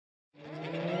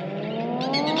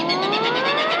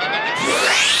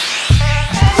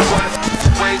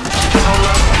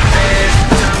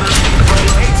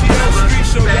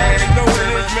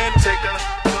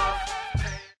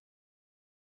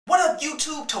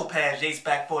Topaz Jace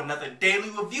back for another daily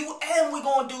review, and we're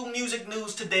gonna do music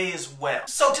news today as well.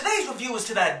 So today's review is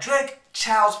to that Drake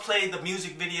Child's Play, the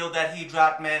music video that he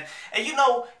dropped, man. And you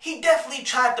know, he definitely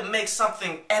tried to make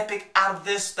something epic out of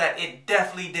this that it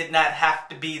definitely did not have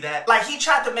to be that. Like, he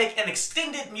tried to make an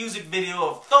extended music video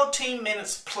of 13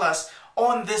 minutes plus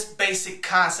on this basic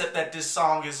concept that this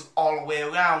song is all the way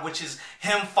around, which is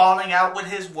him falling out with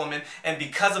his woman, and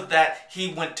because of that,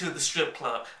 he went to the strip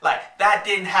club. Like, that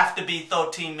didn't have to be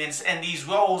 13 minutes, and these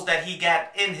roles that he got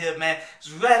in here, man,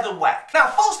 is rather whack. Now,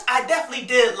 first, I definitely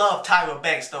did love Tyra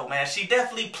Banks, though, man. She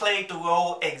definitely played the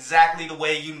role exactly the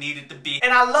way you needed to be.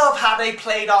 And I love how they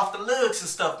played off the lyrics and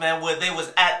stuff, man, where they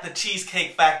was at the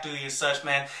Cheesecake Factory and such,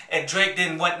 man, and Drake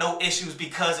didn't want no issues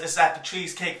because it's at the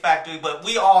Cheesecake Factory, but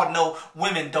we all know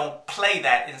women don't play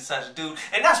that and such, dude.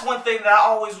 And that's one thing that I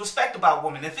always respect about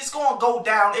women. If it's gonna go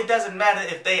down, it doesn't matter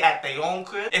if they at their own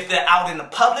crib, if they're out in the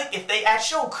public, if they at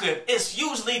your crib. It's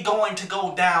usually going to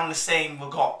go down the same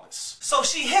regardless. So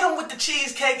she hit him with the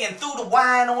cheesecake and threw the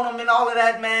wine on him and all of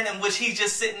that, man, in which he's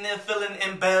just sitting there feeling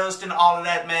embarrassed and all of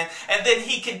that, man. And then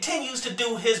he continues to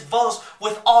do his verse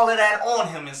with all of that on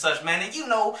him and such, man. And you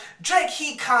know, Drake,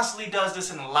 he constantly does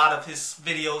this in a lot of his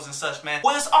videos and such, man,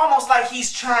 where it's almost like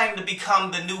he's trying to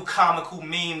become the new comical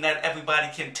meme that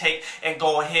everybody can take and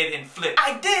go ahead and flip.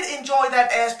 I did enjoy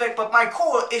that aspect, but my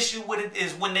core issue with it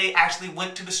is when they actually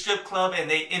went to the strip club and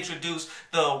they introduced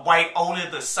the white owner,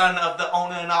 the son of the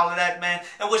owner and all of that, man,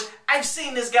 in which I've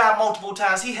seen this guy multiple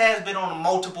times. He has been on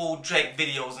multiple Drake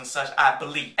videos and such, I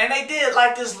believe. And they did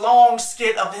like this long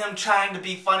skit of him trying to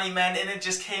be funny, man, and it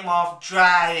just came off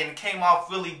dry and came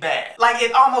off really bad. Like,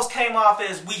 it almost came off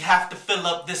as, we have to fill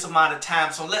up this amount of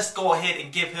time, so let's go ahead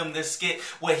and give him this skit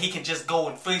where he can just go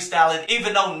and freestyle it,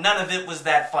 even though none of it was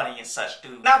that funny and such,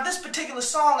 dude. Now, this particular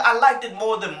song, I liked it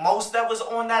more than most that was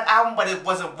on that album, but it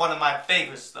wasn't one of my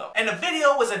favorites, though. And the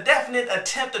video was a definite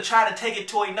attempt to try to take it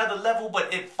to another level,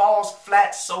 but it falls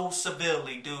flat so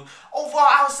severely, dude. Overall,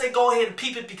 I would say go ahead and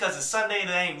peep it because it's Sunday.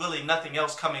 There ain't really nothing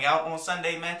else coming out on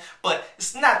Sunday, man, but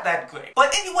it's not that great.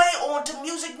 But anyway, on to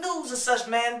music news and such,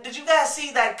 man. Did you guys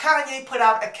see that Kanye put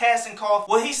out a casting call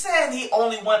where he's saying he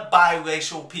only want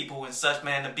biracial people and such,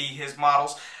 man, to be his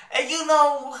models? And you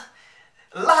know,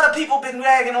 a lot of people been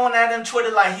ragging on that on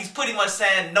Twitter, like he's pretty much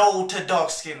saying no to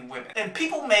dark-skinned women. And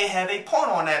people may have a point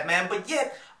on that, man, but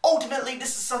yet, ultimately, this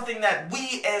is something that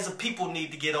we as a people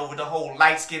need to get over, the whole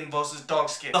light skin versus dark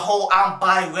skin. The whole I'm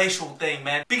biracial thing,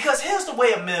 man. Because here's the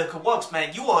way America works,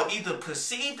 man. You are either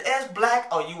perceived as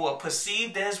black or you are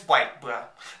perceived as white, bruh.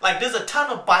 Like, there's a ton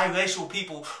of biracial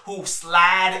people who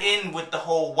slide in with the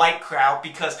whole white crowd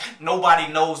because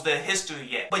nobody knows their history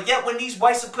yet. But yet, when these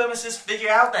white supremacists figure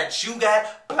out that you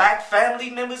got black family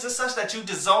members and such that you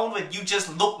disown and you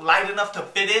just look light enough to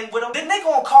fit in with them, then they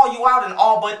gonna call you out and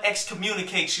all but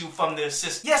excommunicate you from their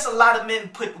system. Yes, a lot of men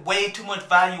put way too much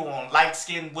value on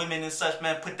light-skinned women and such,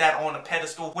 man, put that on a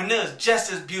pedestal when there's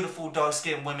just as beautiful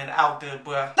dark-skinned women out there,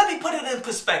 bruh. Let me put it in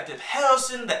perspective.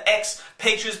 Harrison, the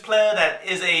ex-Patriots player that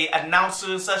is a announcer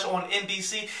and such on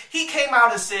NBC, he came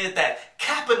out and said that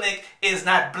Kaepernick is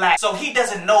not black, so he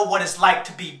doesn't know what it's like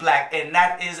to be black, and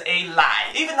that is a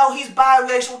lie. Even though he's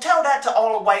biracial, tell that to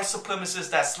all the white supremacists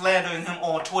that slandering him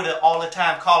on Twitter all the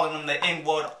time, calling him the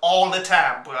N-word all the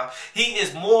time, bruh. He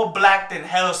is more black than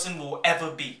Harrison will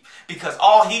ever be, because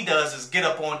all he does is get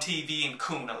up on TV and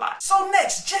coon a lot. So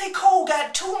next, J. Cole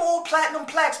got 2 more platinum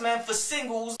plaques, man, for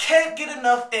singles Can't Get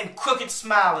Enough and Crooked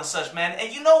Smile and such, man.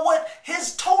 And you know what?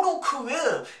 His total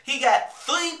career, he got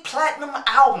 3 platinum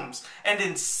albums and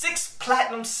then 6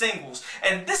 platinum singles.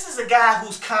 And this is a guy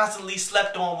who's constantly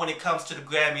slept on when it comes to the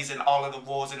Grammys and all of the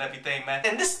awards and everything, man.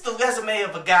 And this is the resume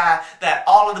of a guy that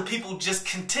all of the people just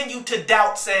continue to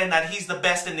doubt, saying that he's the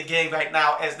best in the game right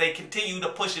now as they continue to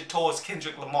push it towards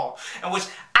Kendrick Lamar. In which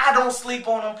I don't sleep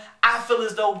on him. I feel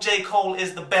as though J. Cole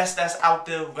is the best that's out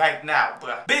there right now,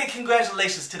 bruh. Big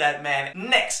congratulations to that man.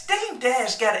 Next, Dame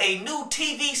Dash got a new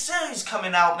TV series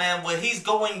coming out, man, where he's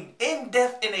going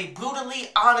in-depth in a brutally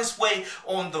honest way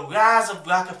on the rise of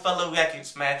Rockefeller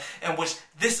Records, man, in which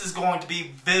this is going to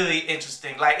be very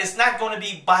interesting. Like, it's not going to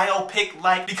be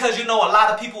biopic-like, because you know a lot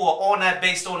of people are on that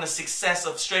based on the success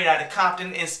of Straight Outta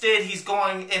Compton. Instead, he's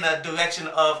going in a direction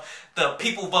of the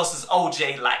People vs.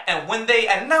 OJ like. And when they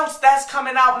announce that's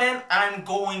coming out, man, I'm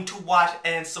going to watch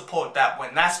and support that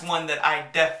one. That's one that I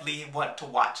definitely want to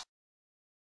watch.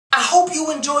 I hope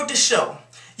you enjoyed the show.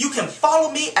 You can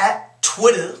follow me at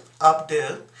Twitter up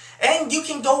there, and you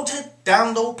can go to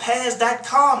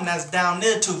downloadpaz.com, that's down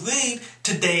there, to read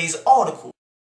today's article.